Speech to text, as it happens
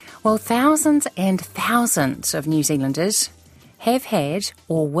Well, thousands and thousands of New Zealanders have had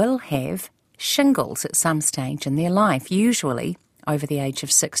or will have shingles at some stage in their life, usually over the age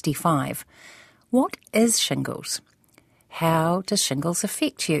of 65. What is shingles? How does shingles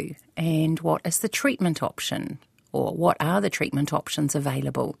affect you? And what is the treatment option? Or what are the treatment options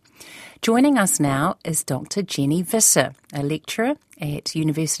available? Joining us now is Dr. Jenny Visser, a lecturer at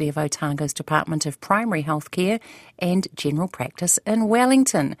University of Otago's Department of Primary Healthcare and General Practice in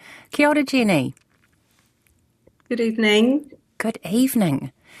Wellington. Kia ora, Jenny. Good evening. Good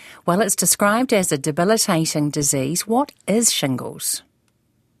evening. Well, it's described as a debilitating disease. What is shingles?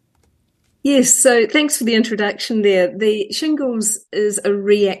 Yes, so thanks for the introduction there. The shingles is a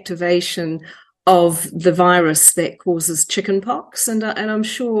reactivation of the virus that causes chickenpox, and I'm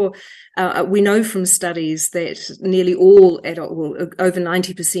sure we know from studies that nearly all over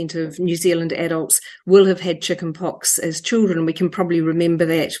 90% of New Zealand adults will have had chickenpox as children. We can probably remember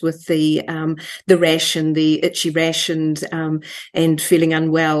that with the rash and the itchy rash and feeling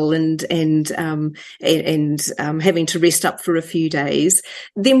unwell and having to rest up for a few days.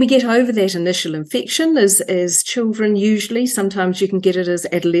 Then we get over that initial infection as children usually. Sometimes you can get it as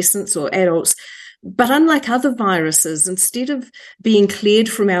adolescents or adults. But unlike other viruses, instead of being cleared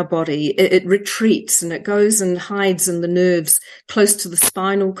from our body, it retreats and it goes and hides in the nerves close to the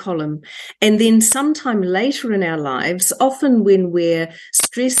spinal column. And then sometime later in our lives, often when we're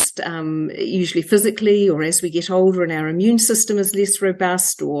stressed, usually physically, or as we get older and our immune system is less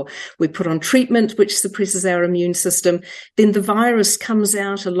robust, or we put on treatment which suppresses our immune system, then the virus comes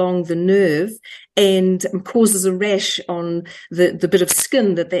out along the nerve and causes a rash on the bit of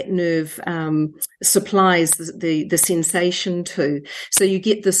skin that nerve supplies the sensation to. So you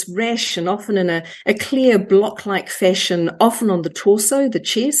get this rash, and often in a clear block-like fashion, often on the torso, the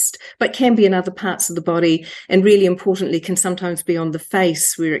chest, but can be in other parts of the body, and really importantly can sometimes be on the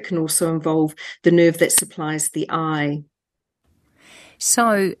face, where it can also involve the nerve that supplies the eye.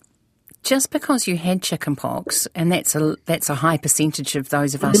 So just because you had chickenpox, and that's a high percentage of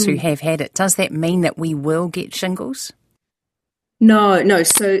those of us who have had it, does that mean that we will get shingles? No.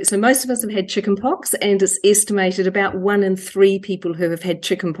 So most of us have had chickenpox, and it's estimated about 1 in 3 people who have had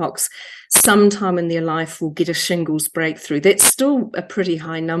chickenpox sometime in their life will get a shingles breakthrough. That's still a pretty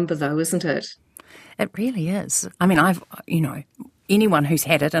high number, though, isn't it? It really is. I mean, anyone who's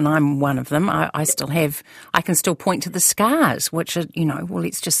had it, and I'm one of them, I can still point to the scars, which are,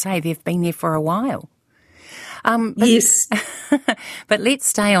 let's just say they've been there for a while. Yes. But let's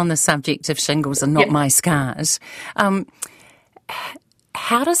stay on the subject of shingles and not my scars.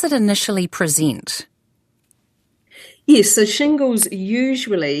 How does it initially present? Yes, so shingles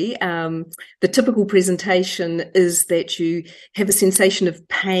usually, the typical presentation is that you have a sensation of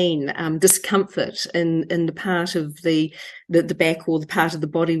pain, discomfort in the part of the back or the part of the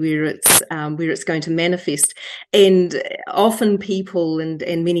body where it's going to manifest. And often people,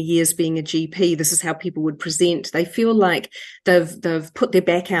 and many years being a GP, this is how people would present. They feel like they've put their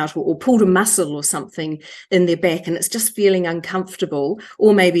back out or pulled a muscle or something in their back, and it's just feeling uncomfortable,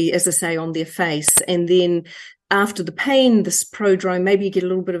 or maybe, as I say, on their face. And then after the pain, this prodrome, maybe you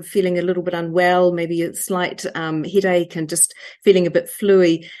get feeling a little bit unwell, maybe a slight headache and just feeling a bit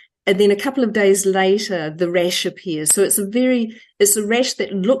fluey. And then a couple of days later, the rash appears. So it's a rash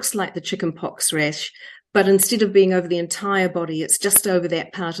that looks like the chickenpox rash, but instead of being over the entire body, it's just over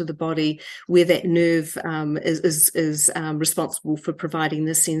that part of the body where that nerve is responsible for providing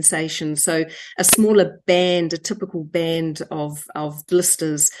this sensation. So a smaller band, a typical band of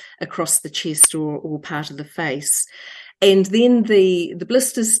blisters across the chest or part of the face. And then the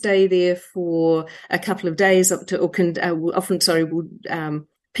blisters stay there for a couple of days will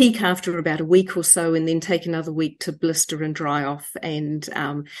peak after about a week or so, and then take another week to blister and dry off and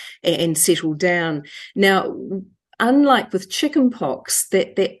settle down. Now, unlike with chickenpox,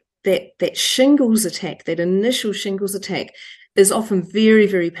 that shingles attack, that initial shingles attack, is often very,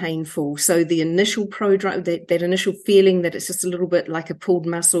 very painful. So the initial prodrome, that initial feeling that it's just a little bit like a pulled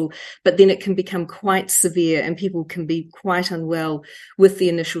muscle, but then it can become quite severe and people can be quite unwell with the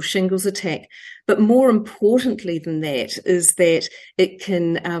initial shingles attack. But more importantly than that is that it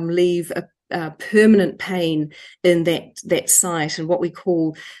can leave a permanent pain in that site, and what we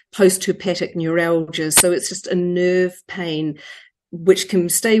call post-herpetic neuralgia. So it's just a nerve pain which can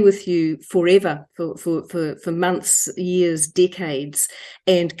stay with you forever, for months, years, decades,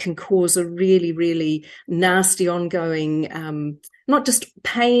 and can cause a really, really nasty ongoing, not just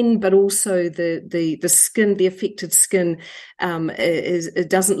pain, but also the skin, the affected skin, it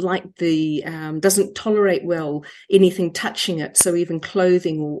doesn't tolerate well anything touching it. So even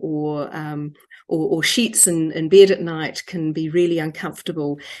clothing or or sheets in bed at night can be really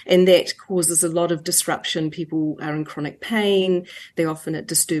uncomfortable, and that causes a lot of disruption. People are in chronic pain. It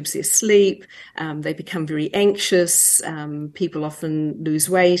disturbs their sleep. They become very anxious. People often lose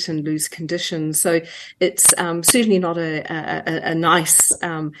weight and lose condition. So it's certainly not a nice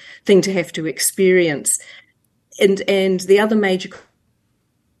thing to have to experience. And the other major,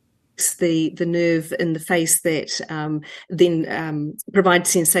 the nerve in the face that then provides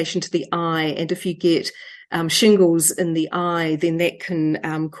sensation to the eye. And if you get shingles in the eye, then that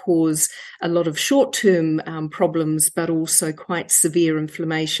can cause a lot of short-term problems, but also quite severe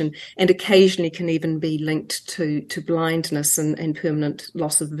inflammation, and occasionally can even be linked to blindness and permanent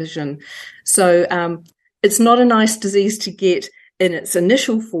loss of vision. So it's not a nice disease to get in its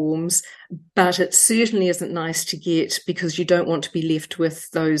initial forms, but it certainly isn't nice to get because you don't want to be left with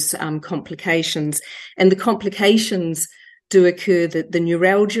those complications. And the complications do occur. That the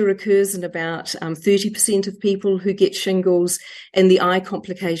neuralgia occurs in about 30% of people who get shingles, and the eye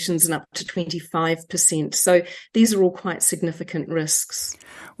complications in up to 25%. So these are all quite significant risks.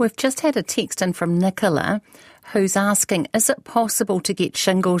 We've just had a text in from Nicola, who's asking, is it possible to get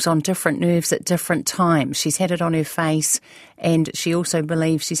shingles on different nerves at different times? She's had it on her face, and she also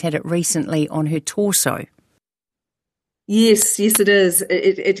believes she's had it recently on her torso. Yes, it is.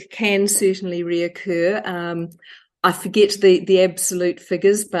 It can certainly reoccur. I forget the absolute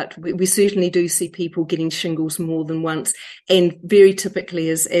figures, but we certainly do see people getting shingles more than once. And very typically,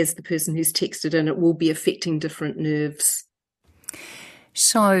 as the person who's texted in, it will be affecting different nerves.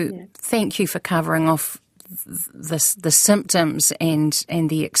 So Thank you for covering off the symptoms and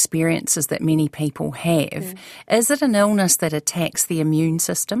the experiences that many people have. Yeah. Is it an illness that attacks the immune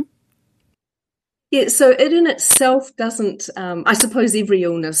system? Yeah, so it in itself doesn't, I suppose every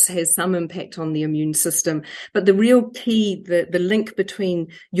illness has some impact on the immune system, but the real key, the link between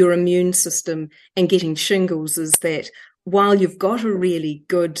your immune system and getting shingles is that while you've got a really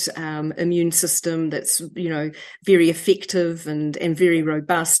good immune system that's, very effective and very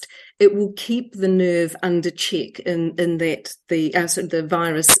robust, it will keep the nerve under check in that the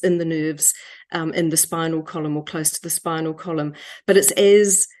virus in the nerves in the spinal column or close to the spinal column. But it's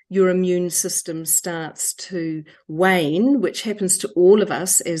as your immune system starts to wane, which happens to all of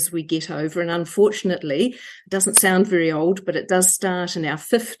us as we get over. And unfortunately, it doesn't sound very old, but it does start in our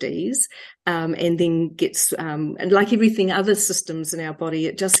 50s and then gets, and like everything other systems in our body,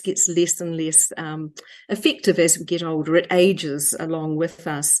 it just gets less and less effective as we get older. It ages along with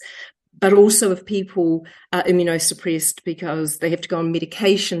us. But also if people are immunosuppressed because they have to go on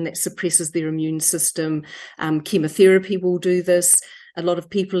medication that suppresses their immune system, chemotherapy will do this. A lot of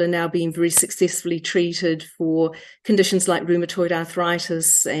people are now being very successfully treated for conditions like rheumatoid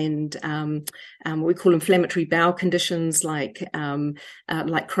arthritis and what we call inflammatory bowel conditions like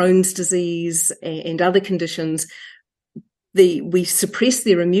Crohn's disease and other conditions. We suppress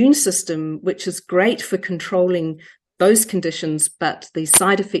their immune system, which is great for controlling those conditions, but the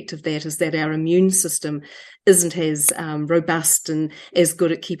side effect of that is that our immune system isn't as robust and as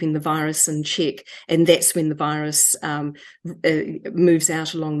good at keeping the virus in check, and that's when the virus moves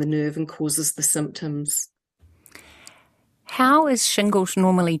out along the nerve and causes the symptoms. How is shingles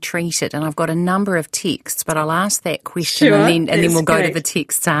normally treated? And I've got a number of texts, but I'll ask that question sure, and then we'll go great. to the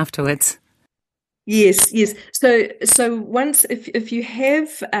texts afterwards. Yes. So once, if you have,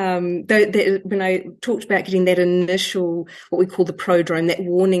 when I talked about getting that initial, what we call the prodrome, that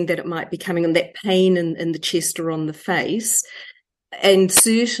warning that it might be coming, and that pain in the chest or on the face, and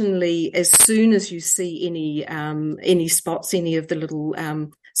certainly as soon as you see any spots, any of the little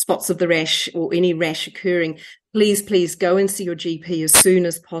spots of the rash or any rash occurring, please go and see your GP as soon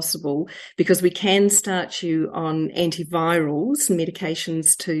as possible, because we can start you on antivirals,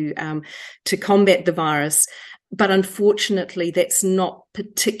 medications to combat the virus. But unfortunately, that's not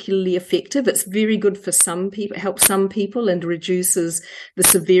particularly effective. It's very good for some people, helps some people and reduces the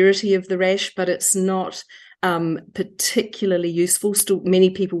severity of the rash, but it's not particularly useful. Still, many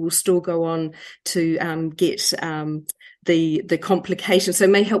people will still go on to get the complications. So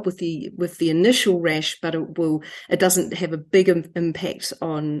it may help with the initial rash, but it doesn't have a big impact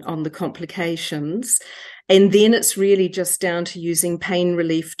on the complications. And then it's really just down to using pain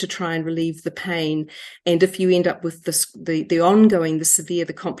relief to try and relieve the pain. And if you end up with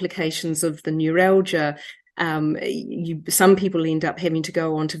the complications of the neuralgia, some people end up having to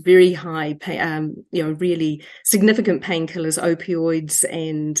go on to very high pain, really significant painkillers, opioids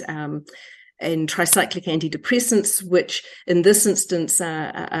and tricyclic antidepressants, which in this instance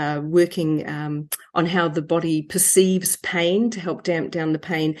are working on how the body perceives pain to help damp down the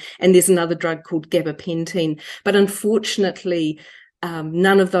pain. And there's another drug called gabapentin. But unfortunately,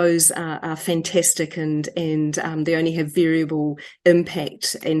 None of those are fantastic, and they only have variable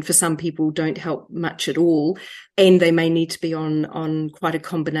impact, and for some people don't help much at all, and they may need to be on quite a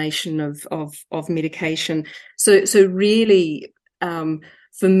combination of medication. So really,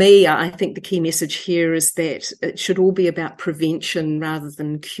 for me, I think the key message here is that it should all be about prevention rather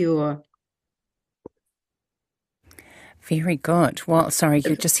than cure. Very good. Well, sorry,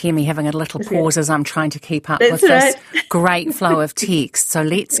 you just hear me having a little pause as I'm trying to keep up That's with right. this great flow of text. So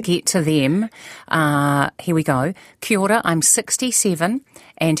let's get to them. Here we go. Kia ora, I'm 67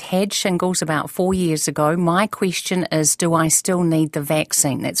 and had shingles about 4 years ago. My question is, do I still need the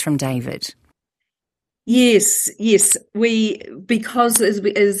vaccine? That's from David. Yes. Because as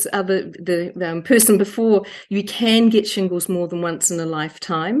the person before, you can get shingles more than once in a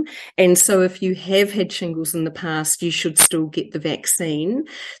lifetime. And so if you have had shingles in the past, you should still get the vaccine.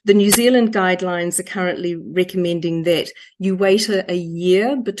 The New Zealand guidelines are currently recommending that you wait a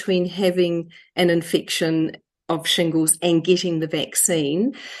year between having an infection of shingles and getting the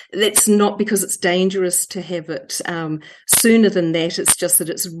vaccine. That's not because it's dangerous to have it sooner than that. It's just that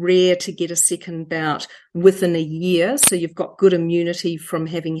it's rare to get a second bout within a year. So you've got good immunity from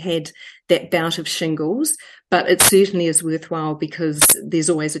having had that bout of shingles. But it certainly is worthwhile because there's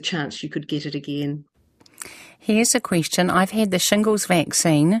always a chance you could get it again. Here's a question. I've had the shingles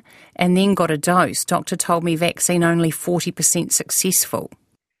vaccine and then got a dose. Doctor told me vaccine only 40% successful.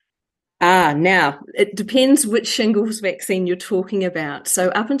 Now, it depends which shingles vaccine you're talking about. So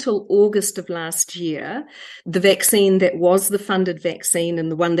up until August of last year, the vaccine that was the funded vaccine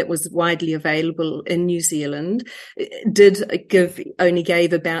and the one that was widely available in New Zealand only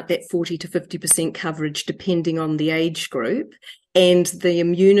gave about that 40 to 50% coverage depending on the age group. And the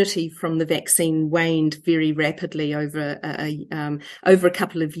immunity from the vaccine waned very rapidly over a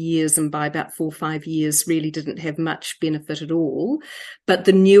couple of years, and by about 4 or 5 years really didn't have much benefit at all. But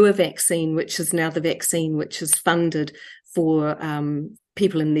the newer vaccine, which is now the vaccine which is funded for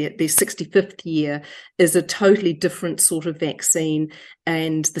people in their 65th year, is a totally different sort of vaccine,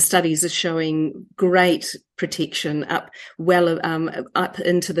 and the studies are showing great protection up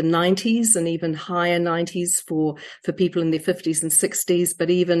into the 90s and even higher 90s for people in their 50s and 60s,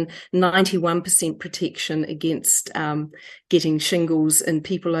 but even 91% protection against getting shingles in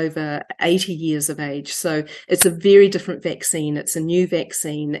people over 80 years of age. So it's a very different vaccine. It's a new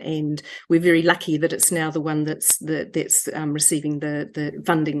vaccine, and we're very lucky that it's now the one that's receiving the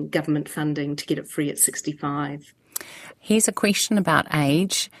funding, government funding, to get it free at 65. Here's a question about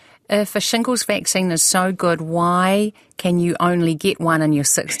age. If a shingles vaccine is so good, why can you only get one in your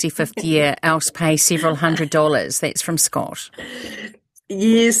 65th year, else pay several $100s? That's from Scott.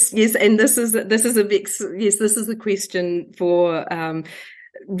 Yes, and this is a question for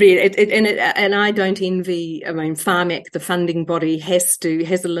and I don't envy. I mean, Pharmac, the funding body, has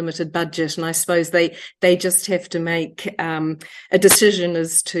a limited budget, and I suppose they just have to make a decision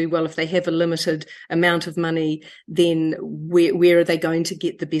as to, well, if they have a limited amount of money, then where are they going to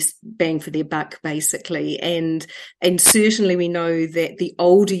get the best bang for their buck, basically? And certainly we know that the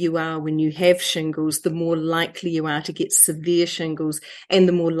older you are when you have shingles, the more likely you are to get severe shingles, and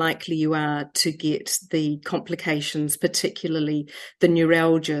the more likely you are to get the complications, particularly the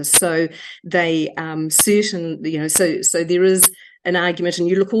neuralgia. So they certainly, so there is an argument, and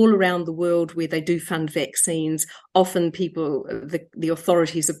you look all around the world where they do fund vaccines, often the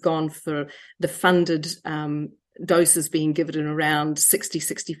authorities have gone for the funded doses being given in around 60,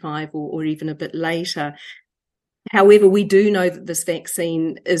 65 or even a bit later. However, we do know that this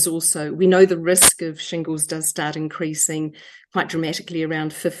vaccine we know the risk of shingles does start increasing quite dramatically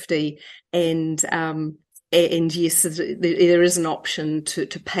around 50, and yes, there is an option to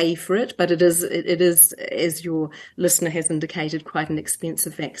pay for it, but it is, as your listener has indicated, quite an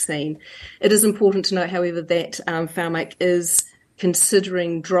expensive vaccine. It is important to note, however, that Pharmac is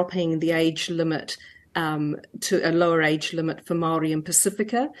considering dropping the age limit to a lower age limit for Māori and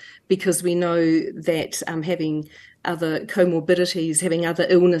Pacifica, because we know that having other comorbidities, having other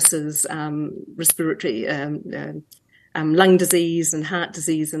illnesses, respiratory lung disease and heart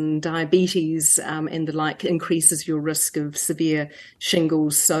disease and diabetes and the like, increases your risk of severe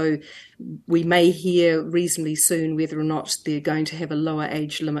shingles. So we may hear reasonably soon whether or not they're going to have a lower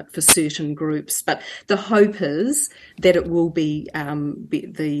age limit for certain groups. But the hope is that it will be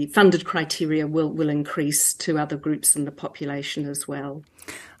the funded criteria will increase to other groups in the population as well.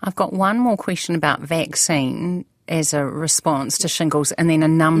 I've got one more question about vaccine as a response to shingles, and then a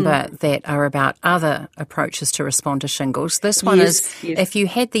number that are about other approaches to respond to shingles. This one is, if you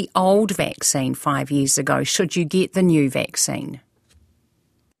had the old vaccine 5 years ago, should you get the new vaccine?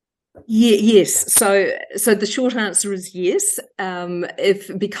 Yes. So the short answer is yes.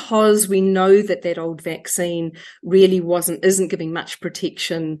 If because we know that that old vaccine really isn't giving much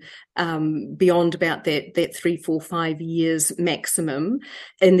protection beyond about that 3, 4, 5 years maximum,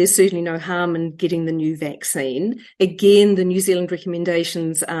 and there's certainly no harm in getting the new vaccine. Again, the New Zealand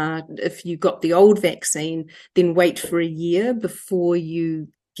recommendations are if you got the old vaccine, then wait for a year before you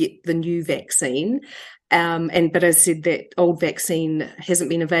get the new vaccine. But as I said, that old vaccine hasn't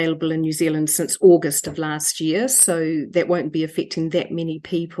been available in New Zealand since August of last year, so that won't be affecting that many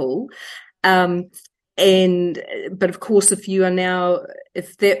people. But of course, if you got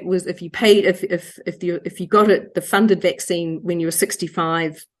the funded vaccine when you were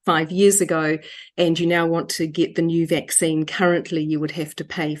 65 5 years ago, and you now want to get the new vaccine currently, you would have to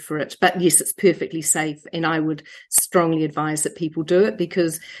pay for it. But yes, it's perfectly safe, and I would strongly advise that people do it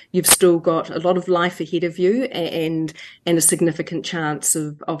because you've still got a lot of life ahead of you and a significant chance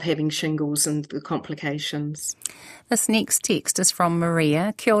of having shingles and the complications. This next text is from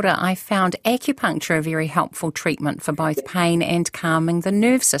Maria. Kia ora, I found acupuncture a very helpful treatment for both pain and calming the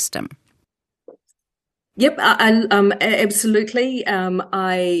nerve system. Yep, absolutely.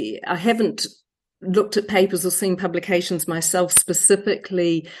 I haven't looked at papers or seen publications myself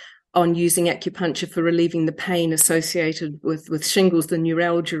specifically on using acupuncture for relieving the pain associated with shingles, the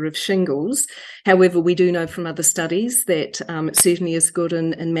neuralgia of shingles. However, we do know from other studies that it certainly is good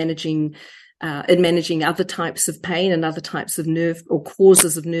in managing other types of pain and other types of nerve or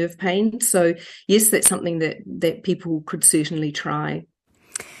causes of nerve pain. So yes, that's something that people could certainly try.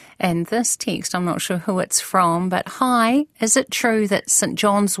 And this text, I'm not sure who it's from, but hi, is it true that St.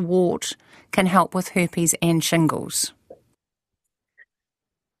 John's wort can help with herpes and shingles?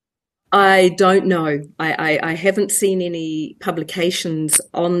 I don't know. I haven't seen any publications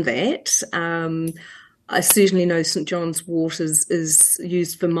on that. I certainly know St. John's wort is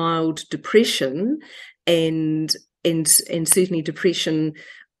used for mild depression, and certainly depression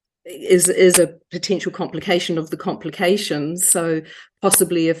is a potential complication of the complications. So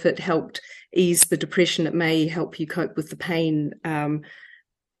possibly if it helped ease the depression, it may help you cope with the pain a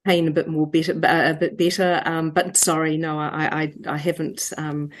bit better. But sorry, no, I haven't.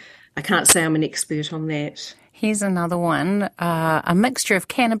 I can't say I'm an expert on that. Here's another one. A mixture of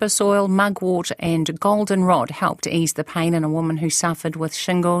cannabis oil, mugwort and goldenrod helped ease the pain in a woman who suffered with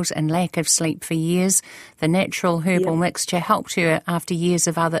shingles and lack of sleep for years. The natural herbal mixture helped her after years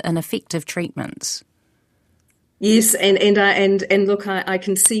of other ineffective treatments. Yes, and look, I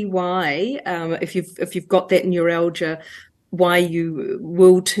can see why if you've got that neuralgia, why you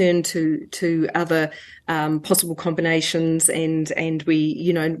will turn to other possible combinations, and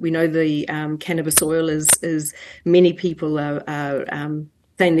we know the cannabis oil is many people are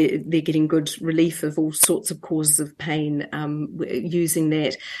saying they're getting good relief of all sorts of causes of pain using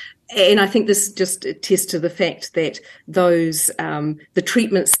that. And I think this just attests to the fact that those the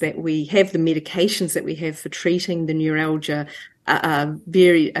treatments that we have, the medications that we have for treating the neuralgia are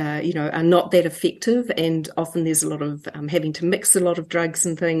very, are not that effective, and often there's a lot of having to mix a lot of drugs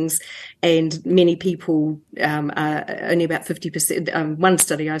and things, and many people are only about 50%. One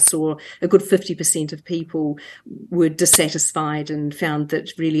study I saw, a good 50% of people were dissatisfied and found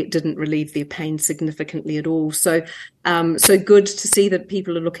that really it didn't relieve their pain significantly at all. So good to see that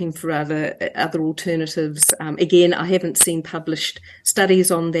people are looking for other alternatives. Again, I haven't seen published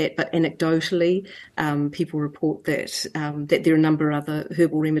studies on that, but anecdotally, people report that there are a number of other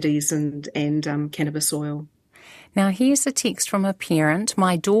herbal remedies and cannabis oil. Now, here's a text from a parent.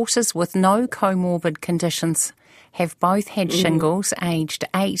 My daughters with no comorbid conditions have both had shingles, aged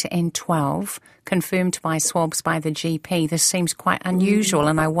 8 and 12, confirmed by swabs by the GP. This seems quite unusual,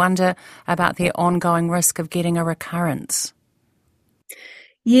 and I wonder about their ongoing risk of getting a recurrence.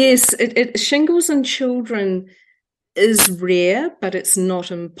 Yes, shingles in children is rare, but it's not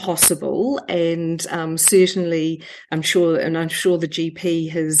impossible. And certainly, I'm sure the GP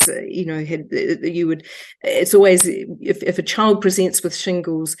has, it's always, if a child presents with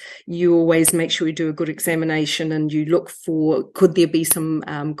shingles, you always make sure you do a good examination and you look for, could there be some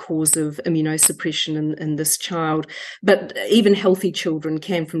cause of immunosuppression in this child? But even healthy children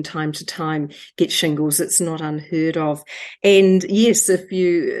can from time to time get shingles. It's not unheard of. And yes,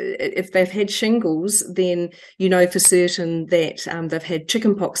 if they've had shingles, then you know for certain that they've had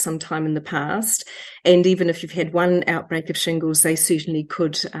chickenpox sometime in the past, and even if you've had one outbreak of shingles, they certainly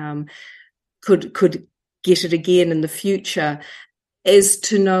could get it again in the future. As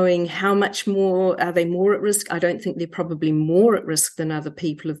to knowing how much more are they more at risk, I don't think they're probably more at risk than other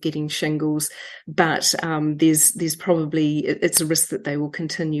people of getting shingles, but there's probably, it's a risk that they will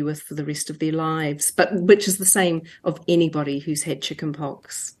continue with for the rest of their lives, but which is the same of anybody who's had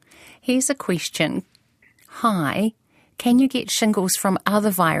chickenpox. Here's a question. Hi, can you get shingles from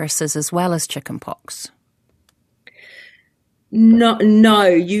other viruses as well as chickenpox? No.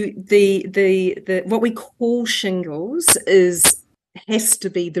 The what we call shingles has to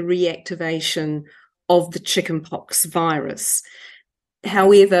be the reactivation of the chickenpox virus.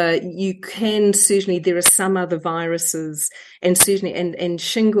 However, you can certainly, there are some other viruses, and certainly, and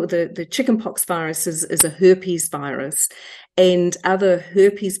shingle, the chickenpox virus is a herpes virus, and other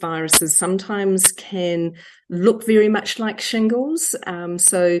herpes viruses sometimes can look very much like shingles.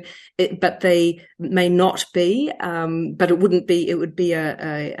 But they may not be. But it wouldn't be. It would be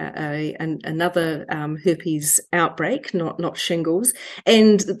another herpes outbreak, not shingles.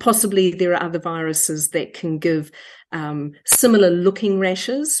 And possibly there are other viruses that can give similar looking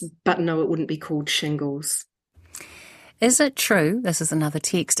rashes, but no, it wouldn't be called shingles. Is it true, this is another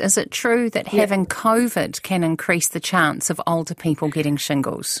text, is it true that having COVID can increase the chance of older people getting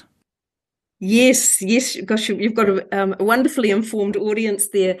shingles? Yes, gosh, you've got a wonderfully informed audience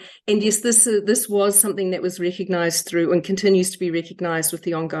there. And yes, this was something that was recognised through and continues to be recognised with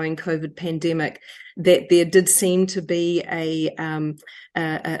the ongoing COVID pandemic, that there did seem to be a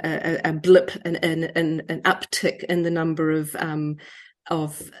blip, an uptick in the number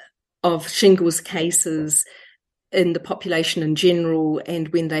of shingles cases in the population in general, and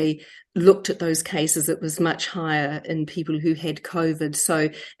when they looked at those cases, it was much higher in people who had COVID. So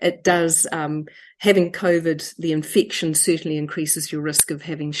it does, having COVID, the infection certainly increases your risk of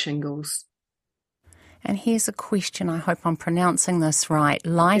having shingles. And here's a question, I hope I'm pronouncing this right.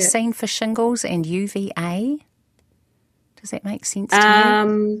 Lysine for shingles and UVA? Does that make sense to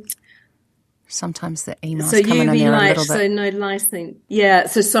you? Sometimes the emails come in there a little bit. So no lysine. Yeah.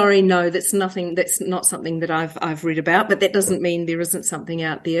 So sorry, no, that's not something that I've read about, but that doesn't mean there isn't something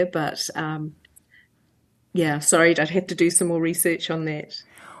out there. But sorry, I'd have to do some more research on that.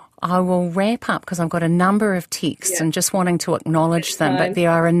 I will wrap up because I've got a number of texts and just wanting to acknowledge them. But there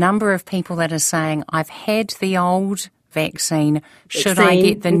are a number of people that are saying, I've had the old vaccine. Should I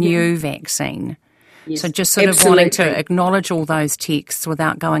get the new vaccine? Yes, so just sort of wanting to acknowledge all those texts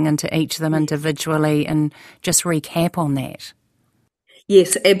without going into each of them individually and just recap on that.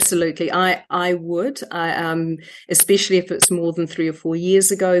 Yes, absolutely. I would, especially if it's more than 3 or 4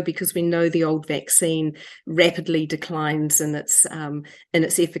 years ago, because we know the old vaccine rapidly declines in its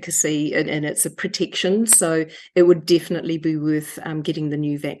efficacy and its protection. So it would definitely be worth getting the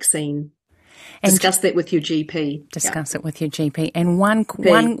new vaccine. And discuss that with your GP. Discuss it with your GP. And one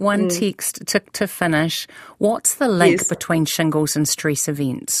text to finish. What's the link between shingles and stress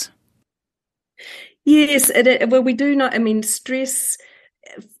events? Yes, well, we do know. I mean, stress,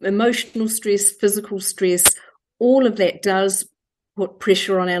 emotional stress, physical stress, all of that does put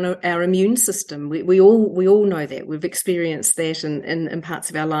pressure on our immune system. We all know that. We've experienced that in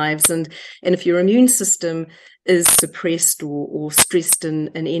parts of our lives. And if your immune system is suppressed or stressed in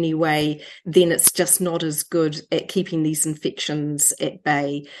any way, then it's just not as good at keeping these infections at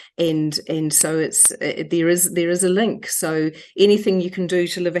bay. And so there is a link. So anything you can do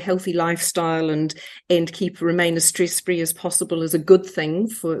to live a healthy lifestyle and remain as stress-free as possible is a good thing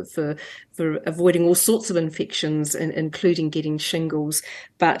for avoiding all sorts of infections, including getting shingles.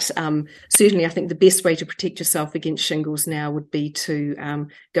 But certainly I think the best way to protect yourself against shingles now would be to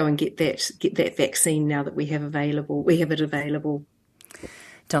go and get that vaccine now that we have it available.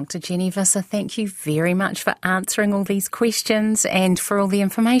 Dr. Jenny Visser, thank you very much for answering all these questions and for all the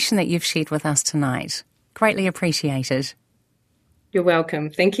information that you've shared with us tonight. Greatly appreciated. You're welcome.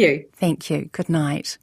 Thank you. Thank you. Good night.